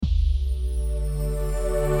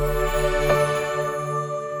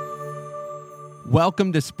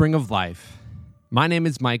Welcome to Spring of Life. My name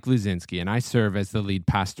is Mike Luzinski, and I serve as the lead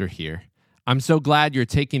pastor here. I'm so glad you're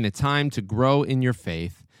taking the time to grow in your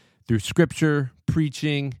faith through scripture,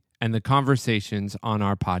 preaching, and the conversations on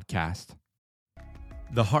our podcast.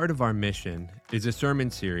 The Heart of Our Mission is a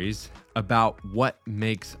sermon series about what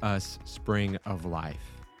makes us Spring of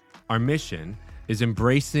Life. Our mission is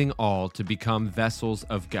embracing all to become vessels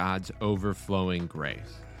of God's overflowing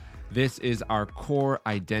grace. This is our core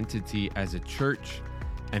identity as a church,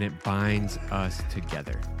 and it binds us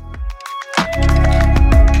together.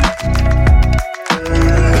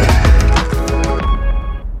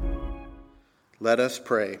 Let us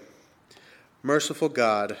pray. Merciful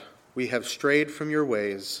God, we have strayed from your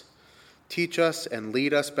ways. Teach us and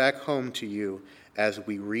lead us back home to you as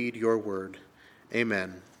we read your word.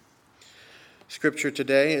 Amen. Scripture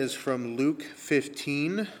today is from Luke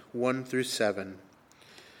 15, 1 through 7.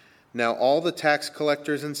 Now all the tax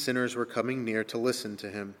collectors and sinners were coming near to listen to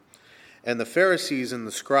him. And the Pharisees and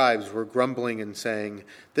the scribes were grumbling and saying,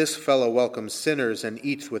 "This fellow welcomes sinners and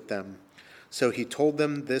eats with them." So he told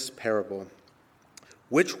them this parable.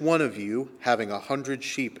 Which one of you, having 100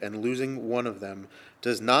 sheep and losing one of them,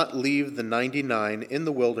 does not leave the 99 in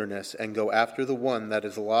the wilderness and go after the one that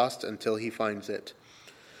is lost until he finds it?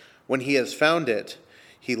 When he has found it,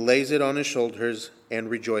 he lays it on his shoulders and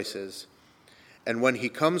rejoices. And when he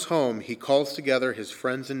comes home, he calls together his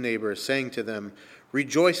friends and neighbors, saying to them,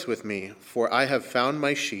 "Rejoice with me, for I have found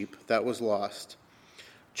my sheep that was lost."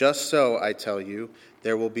 Just so, I tell you,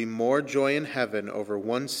 there will be more joy in heaven over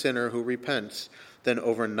one sinner who repents than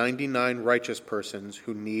over 99 righteous persons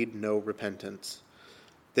who need no repentance.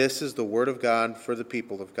 This is the word of God for the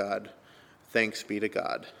people of God. Thanks be to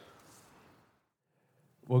God.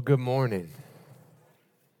 Well, good morning.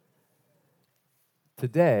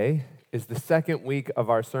 Today is the second week of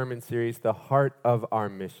our sermon series, The Heart of Our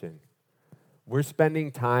Mission. We're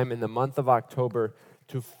spending time in the month of October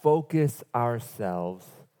to focus ourselves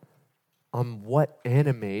on what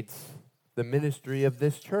animates the ministry of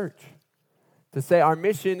this church. To say our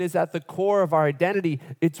mission is at the core of our identity.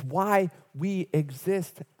 It's why we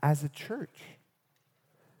exist as a church.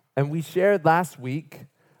 And we shared last week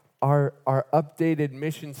our updated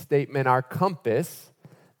mission statement, our compass,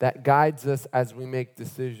 that guides us as we make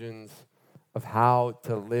decisions of how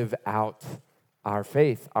to live out our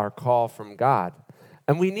faith, our call from God.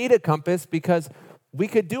 And we need a compass because we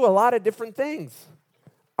could do a lot of different things.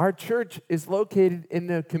 Our church is located in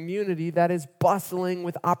a community that is bustling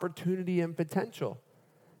with opportunity and potential.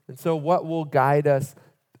 And so what will guide us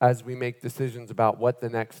as we make decisions about what the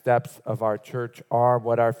next steps of our church are,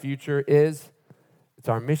 what our future is? It's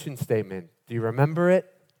our mission statement. Do you remember it?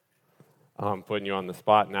 I'm putting you on the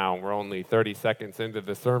spot now. We're only 30 seconds into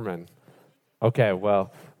the sermon. Okay,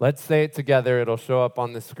 well, let's say it together. It'll show up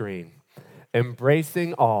on the screen.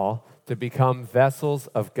 Embracing all to become vessels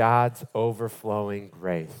of God's overflowing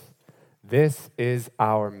grace. This is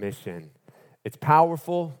our mission. It's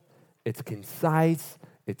powerful, it's concise,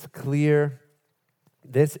 it's clear.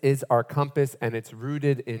 This is our compass, and it's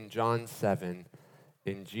rooted in John 7,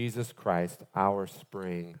 in Jesus Christ, our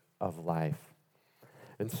spring of life.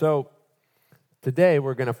 And so, today,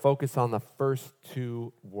 we're going to focus on the first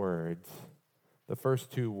two words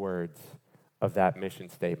of that mission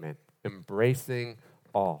statement, embracing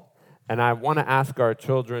all. And I want to ask our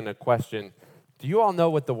children a question. Do you all know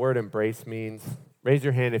what the word embrace means? Raise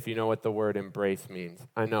your hand if you know what the word embrace means.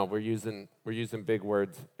 I know, we're using big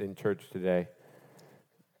words in church today.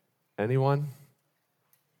 Anyone?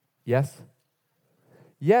 Yes?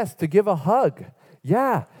 Yes, to give a hug.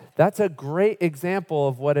 Yeah. That's a great example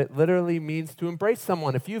of what it literally means to embrace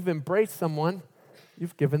someone. If you've embraced someone,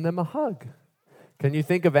 you've given them a hug. Can you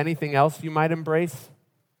think of anything else you might embrace?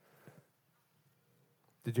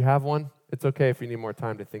 Did you have one? It's okay if you need more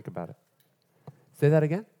time to think about it. Say that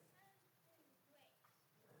again.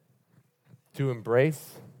 To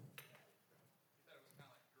embrace?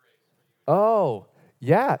 Oh,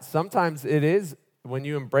 yeah. Sometimes it is. When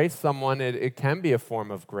you embrace someone, it can be a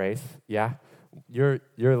form of grace. Yeah. You're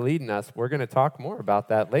leading us. We're going to talk more about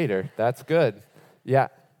that later. That's good. Yeah.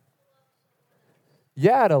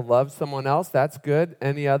 Yeah, to love someone else, that's good.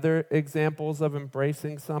 Any other examples of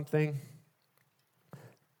embracing something?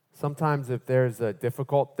 Sometimes if there's a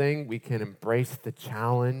difficult thing, we can embrace the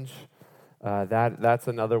challenge. That's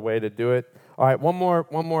another way to do it. All right, one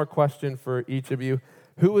more question for each of you.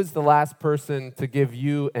 Who was the last person to give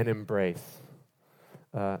you an embrace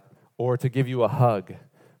or to give you a hug?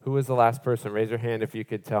 Who was the last person? Raise your hand if you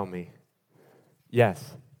could tell me.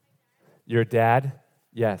 Yes. Your dad?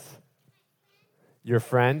 Yes. Your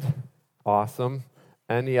friend? Awesome.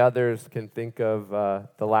 Any others can think of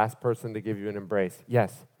the last person to give you an embrace?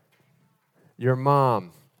 Yes. Your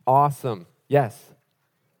mom. Awesome. Yes.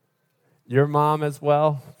 Your mom as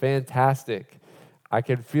well? Fantastic. I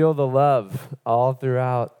can feel the love all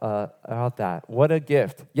throughout that. What a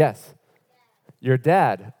gift. Yes. Your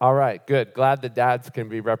dad. All right, good. Glad the dads can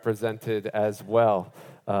be represented as well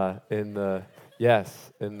in the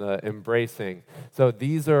embracing. So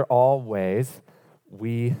these are all ways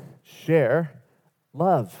we share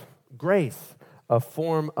love, grace, a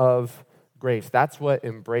form of grace. That's what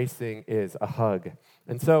embracing is, a hug.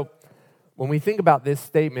 And so when we think about this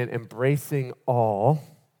statement, embracing all,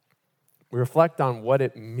 we reflect on what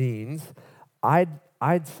it means.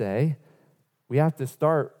 I'd say we have to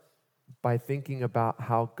start by thinking about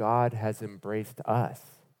how God has embraced us.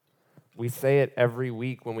 We say it every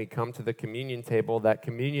week when we come to the communion table that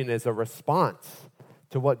communion is a response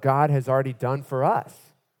to what God has already done for us.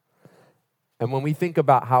 And when we think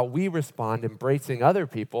about how we respond embracing other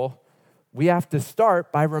people, we have to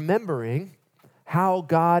start by remembering how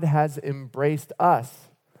God has embraced us,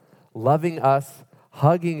 loving us,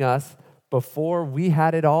 hugging us before we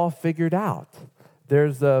had it all figured out.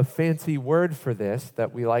 There's a fancy word for this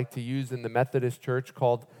that we like to use in the Methodist Church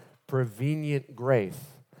called prevenient grace.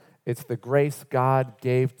 It's the grace God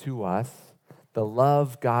gave to us, the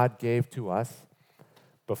love God gave to us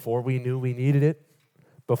before we knew we needed it,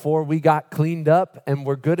 before we got cleaned up and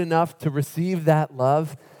were good enough to receive that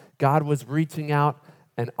love. God was reaching out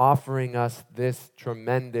and offering us this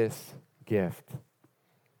tremendous gift.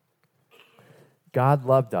 God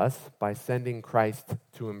loved us by sending Christ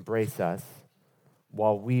to embrace us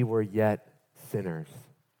while we were yet sinners.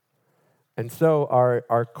 And so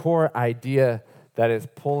our core idea that is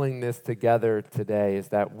pulling this together today is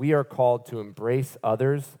that we are called to embrace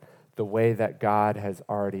others the way that God has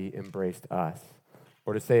already embraced us.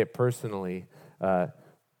 Or to say it personally,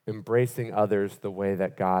 embracing others the way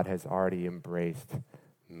that God has already embraced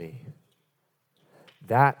me.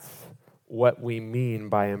 That's what we mean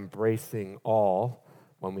by embracing all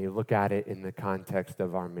when we look at it in the context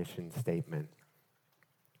of our mission statement.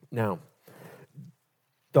 Now,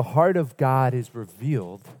 the heart of God is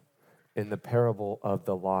revealed in the parable of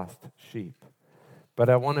the lost sheep. But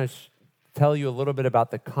I want to tell you a little bit about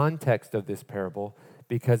the context of this parable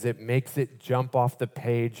because it makes it jump off the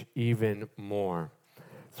page even more.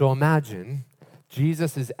 So imagine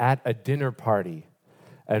Jesus is at a dinner party.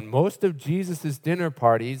 And most of Jesus' dinner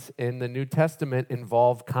parties in the New Testament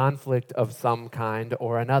involve conflict of some kind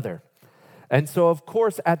or another. And so, of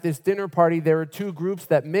course, at this dinner party, there are two groups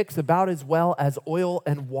that mix about as well as oil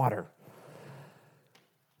and water.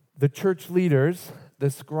 The church leaders, the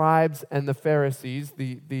scribes and the Pharisees,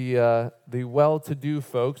 the well-to-do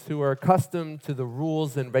folks who are accustomed to the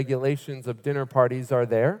rules and regulations of dinner parties are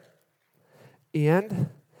there. And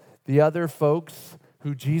the other folks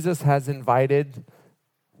who Jesus has invited,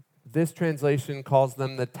 this translation calls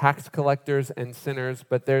them the tax collectors and sinners,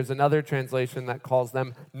 but there's another translation that calls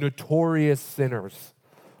them notorious sinners,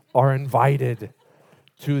 are invited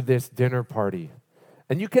to this dinner party.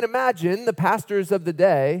 And you can imagine the pastors of the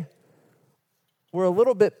day were a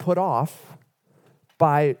little bit put off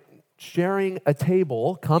by sharing a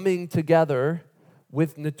table, coming together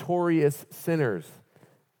with notorious sinners.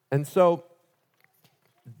 And so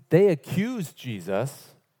they accused Jesus,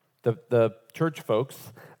 the church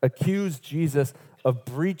folks, accused Jesus of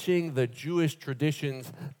breaching the Jewish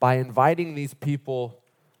traditions by inviting these people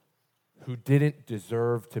who didn't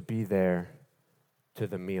deserve to be there to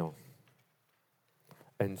the meal.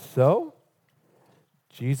 And so,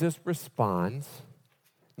 Jesus responds,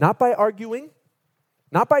 not by arguing,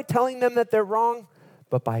 not by telling them that they're wrong,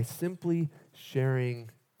 but by simply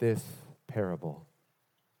sharing this parable.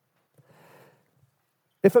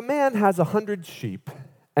 If a man has 100 sheep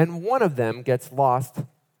and one of them gets lost,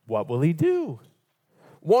 what will he do?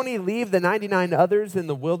 Won't he leave the 99 others in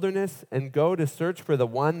the wilderness and go to search for the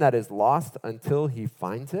one that is lost until he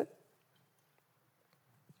finds it?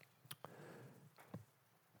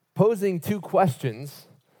 Posing two questions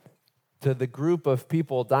to the group of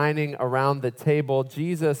people dining around the table,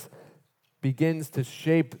 Jesus begins to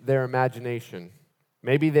shape their imagination.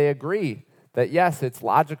 Maybe they agree that, yes, it's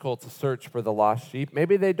logical to search for the lost sheep.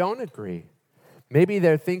 Maybe they don't agree. Maybe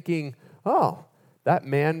they're thinking, oh, that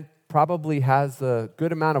man probably has a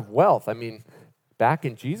good amount of wealth. I mean, back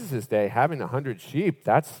in Jesus' day, having 100 sheep,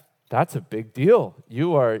 that's a big deal.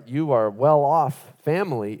 You are well-off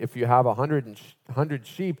family if you have 100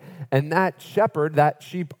 sheep. And that shepherd, that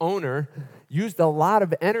sheep owner, used a lot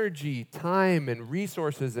of energy, time, and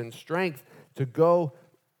resources and strength to go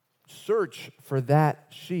search for that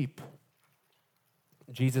sheep.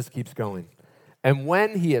 Jesus keeps going. And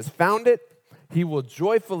when he has found it, he will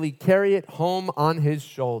joyfully carry it home on his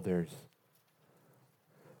shoulders.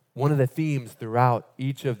 One of the themes throughout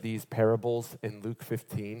each of these parables in Luke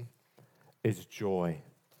 15 is joy.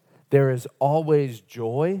 There is always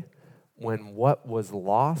joy when what was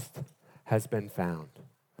lost has been found.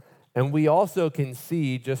 And we also can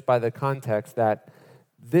see, just by the context, that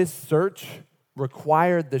this search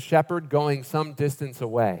required the shepherd going some distance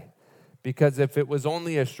away. Because if it was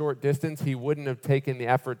only a short distance, he wouldn't have taken the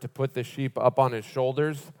effort to put the sheep up on his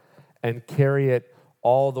shoulders and carry it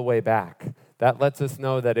all the way back. That lets us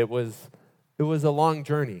know that it was a long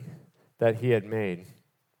journey that he had made.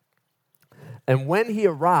 And when he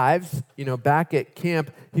arrives, back at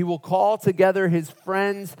camp, he will call together his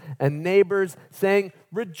friends and neighbors, saying,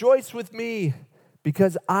 "Rejoice with me,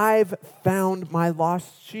 because I've found my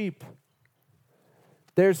lost sheep."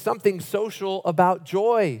 There's something social about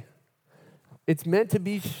joy. It's meant to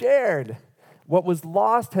be shared. What was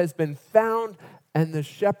lost has been found, and the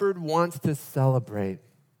shepherd wants to celebrate.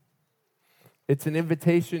 It's an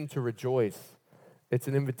invitation to rejoice. It's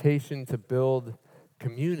an invitation to build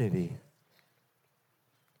community.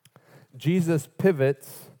 Jesus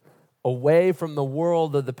pivots away from the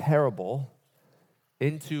world of the parable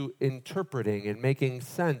into interpreting and making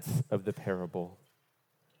sense of the parable.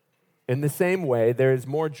 In the same way, there is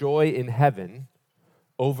more joy in heaven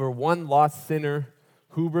over one lost sinner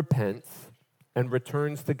who repents and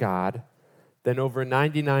returns to God than over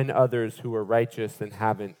 99 others who are righteous and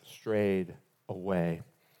haven't strayed away.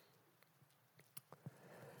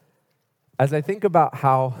 As I think about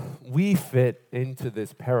how we fit into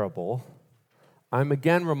this parable, I'm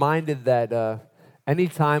again reminded that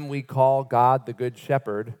anytime we call God the Good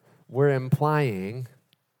Shepherd, we're implying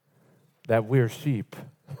that we're sheep.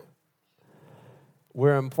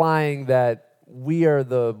 We're implying that we are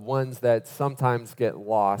the ones that sometimes get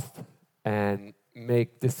lost and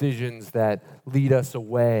make decisions that lead us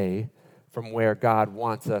away from where God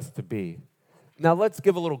wants us to be. Now, let's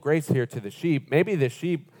give a little grace here to the sheep. Maybe the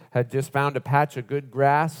sheep had just found a patch of good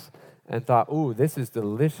grass and thought, "Ooh, this is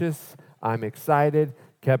delicious. I'm excited."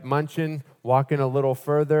 Kept munching, walking a little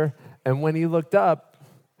further. And when he looked up,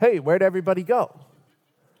 hey, where'd everybody go?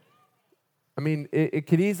 I mean, it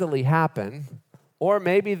could easily happen. Or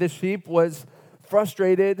maybe the sheep was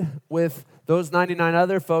frustrated with those 99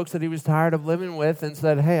 other folks that he was tired of living with and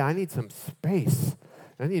said, "Hey, I need some space.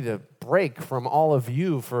 I need a break from all of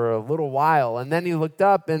you for a little while." And then he looked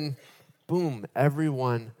up and boom,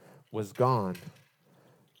 everyone was gone.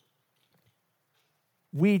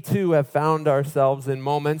 We too have found ourselves in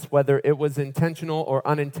moments, whether it was intentional or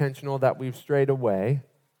unintentional, that we've strayed away.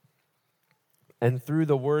 And through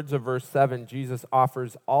the words of verse 7, Jesus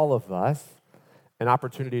offers all of us an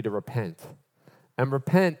opportunity to repent. And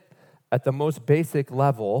repent at the most basic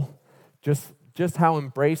level, just how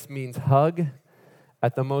embrace means hug,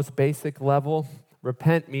 at the most basic level,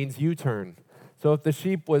 repent means U-turn. So if the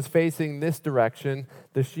sheep was facing this direction,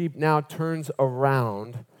 the sheep now turns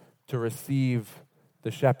around to receive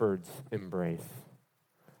the shepherd's embrace.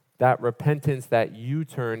 That repentance, that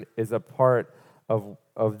U-turn, is a part of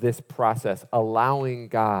this process, allowing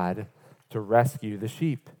God to rescue the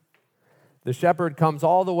sheep. The shepherd comes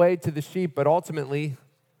all the way to the sheep, but ultimately,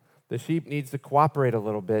 the sheep needs to cooperate a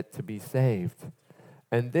little bit to be saved.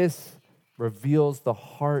 And this reveals the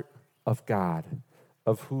heart of God,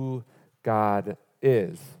 of who God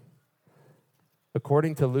is.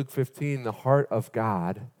 According to Luke 15, the heart of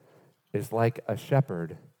God is like a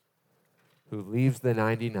shepherd who leaves the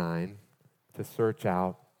 99 to search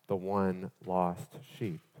out the one lost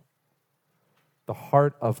sheep. The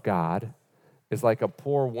heart of God is like a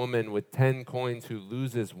poor woman with 10 coins who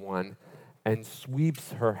loses one and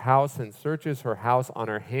sweeps her house and searches her house on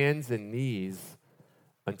her hands and knees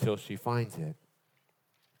until she finds it.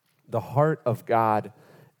 The heart of God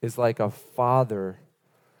is like a father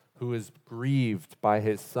who is grieved by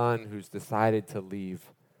his son who's decided to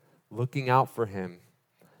leave, looking out for him,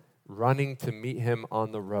 running to meet him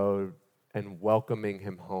on the road and welcoming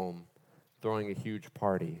him home, throwing a huge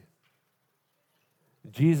party.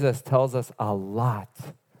 Jesus tells us a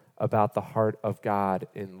lot about the heart of God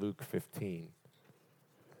in Luke 15.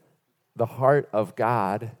 The heart of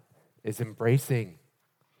God is embracing,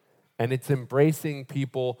 and it's embracing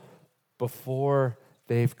people before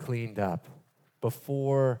they've cleaned up,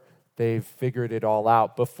 before they've figured it all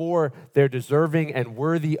out, before they're deserving and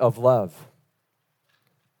worthy of love.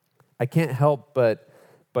 I can't help but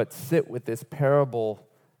sit with this parable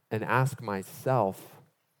and ask myself,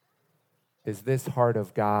 is this heart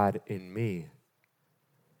of God in me?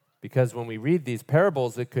 Because when we read these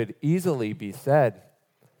parables, it could easily be said,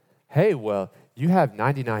 hey, well, you have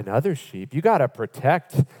 99 other sheep. You got to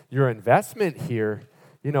protect your investment here.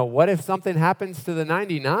 What if something happens to the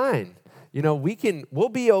 99? We'll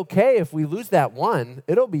be okay if we lose that one.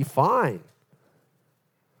 It'll be fine.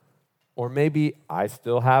 Or maybe I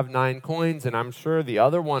still have 9 coins and I'm sure the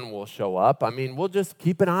other one will show up. We'll just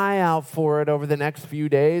keep an eye out for it over the next few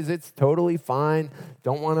days. It's totally fine.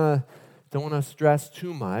 Don't want to stress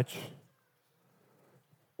too much.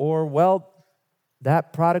 Or,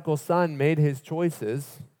 that prodigal son made his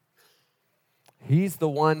choices. He's the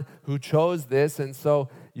one who chose this, and so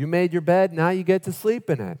you made your bed, now you get to sleep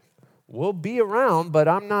in it. We'll be around, but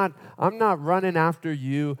I'm not running after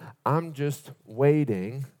you. I'm just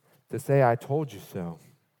waiting to say I told you so.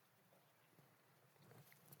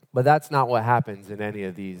 But that's not what happens in any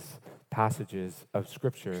of these passages of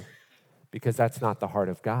Scripture, because that's not the heart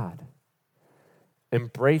of God.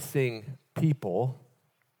 Embracing people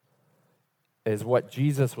is what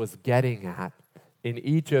Jesus was getting at in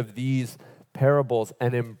each of these parables,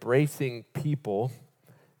 and embracing people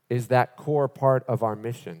is that core part of our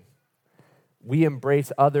mission. We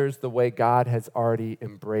embrace others the way God has already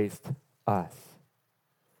embraced us.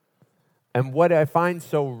 And what I find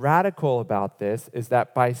so radical about this is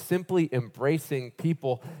that by simply embracing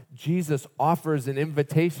people, Jesus offers an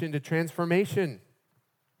invitation to transformation.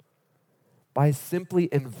 By simply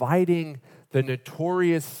inviting the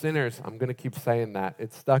notorious sinners, I'm going to keep saying that,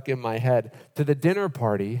 it's stuck in my head, to the dinner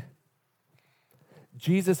party,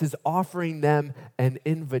 Jesus is offering them an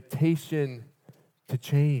invitation to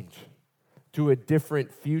change, to a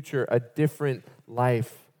different future, a different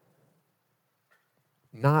life.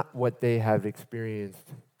 Not what they have experienced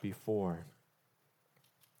before.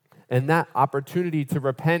 And that opportunity to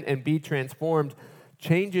repent and be transformed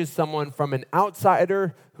changes someone from an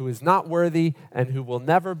outsider who is not worthy and who will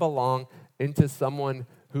never belong into someone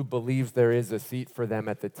who believes there is a seat for them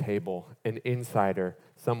at the table, an insider,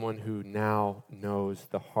 someone who now knows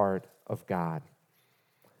the heart of God.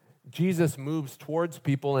 Jesus moves towards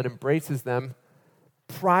people and embraces them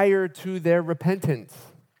prior to their repentance.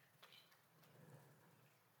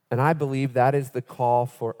 And I believe that is the call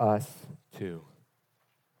for us too.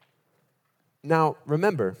 Now,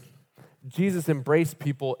 remember, Jesus embraced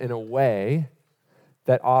people in a way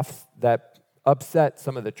that upset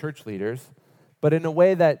some of the church leaders, but in a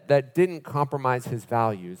way that didn't compromise his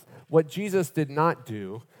values. What Jesus did not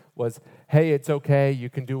do was, hey, it's okay, you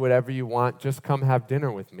can do whatever you want, just come have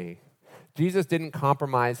dinner with me. Jesus didn't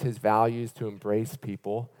compromise his values to embrace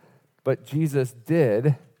people, but Jesus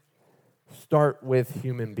did start with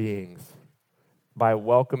human beings by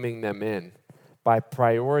welcoming them in, by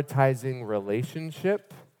prioritizing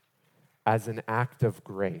relationship as an act of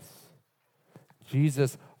grace.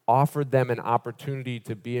 Jesus offered them an opportunity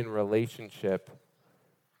to be in relationship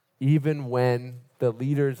even when the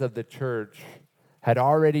leaders of the church had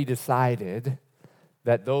already decided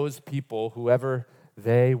that those people, whoever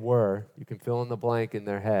they were, you can fill in the blank in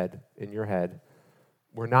your head,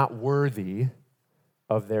 were not worthy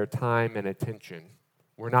of their time and attention.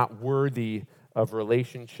 We're not worthy of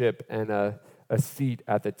relationship and a seat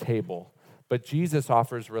at the table. But Jesus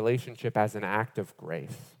offers relationship as an act of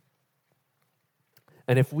grace.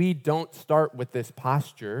 And if we don't start with this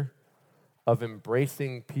posture of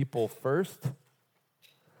embracing people first,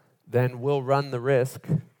 then we'll run the risk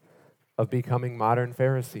of becoming modern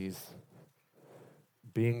Pharisees,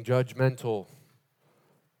 being judgmental,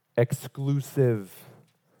 exclusive,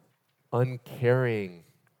 uncaring.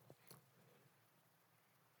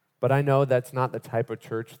 But I know that's not the type of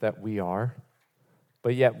church that we are.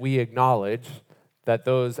 But yet we acknowledge that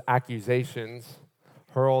those accusations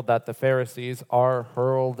hurled at the Pharisees are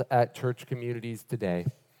hurled at church communities today.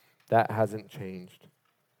 That hasn't changed.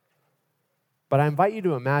 But I invite you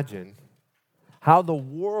to imagine how the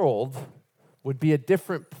world would be a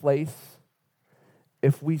different place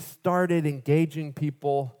if we started engaging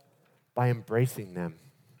people by embracing them.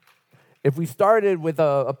 If we started with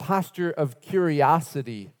a posture of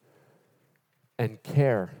curiosity and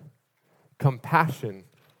care, compassion.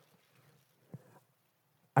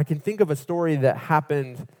 I can think of a story that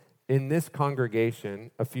happened in this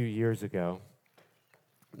congregation a few years ago.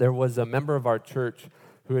 There was a member of our church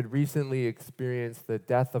who had recently experienced the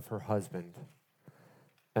death of her husband.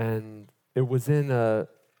 And it was in a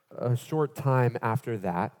short time after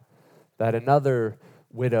that another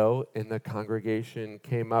widow in the congregation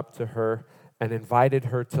came up to her and invited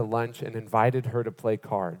her to lunch and invited her to play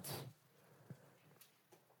cards.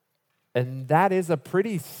 And that is a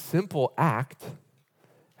pretty simple act.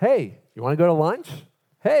 Hey, you want to go to lunch?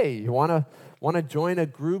 Hey, you want to join a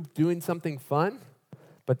group doing something fun?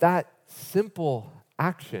 But that simple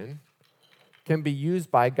action can be used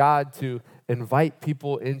by God to invite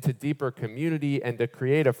people into deeper community and to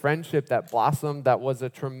create a friendship that blossomed that was a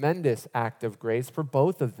tremendous act of grace for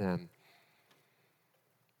both of them.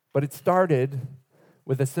 But it started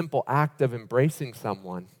with a simple act of embracing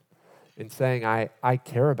someone and saying, I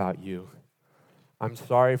care about you. I'm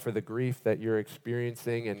sorry for the grief that you're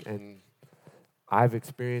experiencing, and I've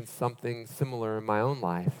experienced something similar in my own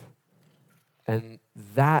life. And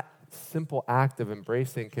that simple act of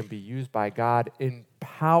embracing can be used by God in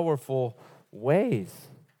powerful ways.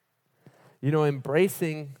 You know,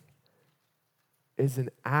 embracing is a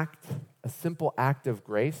simple act of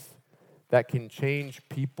grace that can change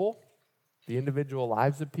people, the individual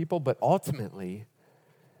lives of people, but ultimately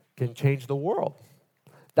can change the world.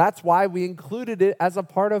 That's why we included it as a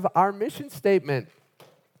part of our mission statement.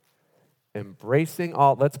 Embracing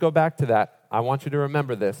all. Let's go back to that. I want you to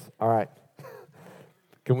remember this. All right.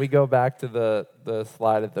 Can we go back to the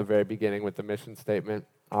slide at the very beginning with the mission statement?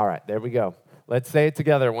 All right, there we go. Let's say it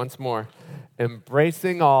together once more.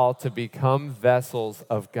 Embracing all to become vessels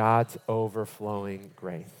of God's overflowing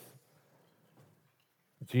grace.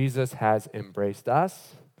 Jesus has embraced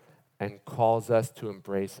us and calls us to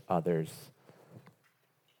embrace others.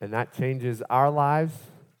 And that changes our lives,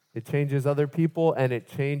 it changes other people, and it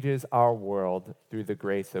changes our world through the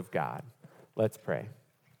grace of God. Let's pray.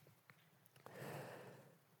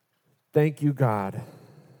 Thank you, God,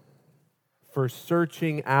 for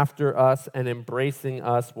searching after us and embracing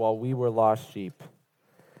us while we were lost sheep.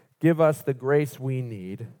 Give us the grace we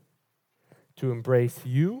need to embrace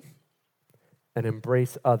you and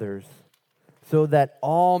embrace others so that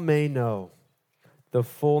all may know the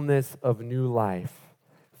fullness of new life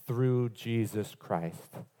through Jesus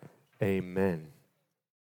Christ. Amen.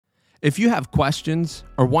 If you have questions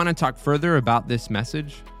or want to talk further about this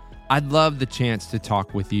message, I'd love the chance to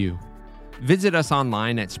talk with you. Visit us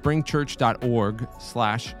online at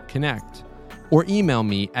springchurch.org/connect or email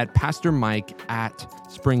me at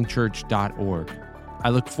pastormike@springchurch.org. I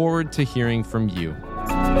look forward to hearing from you.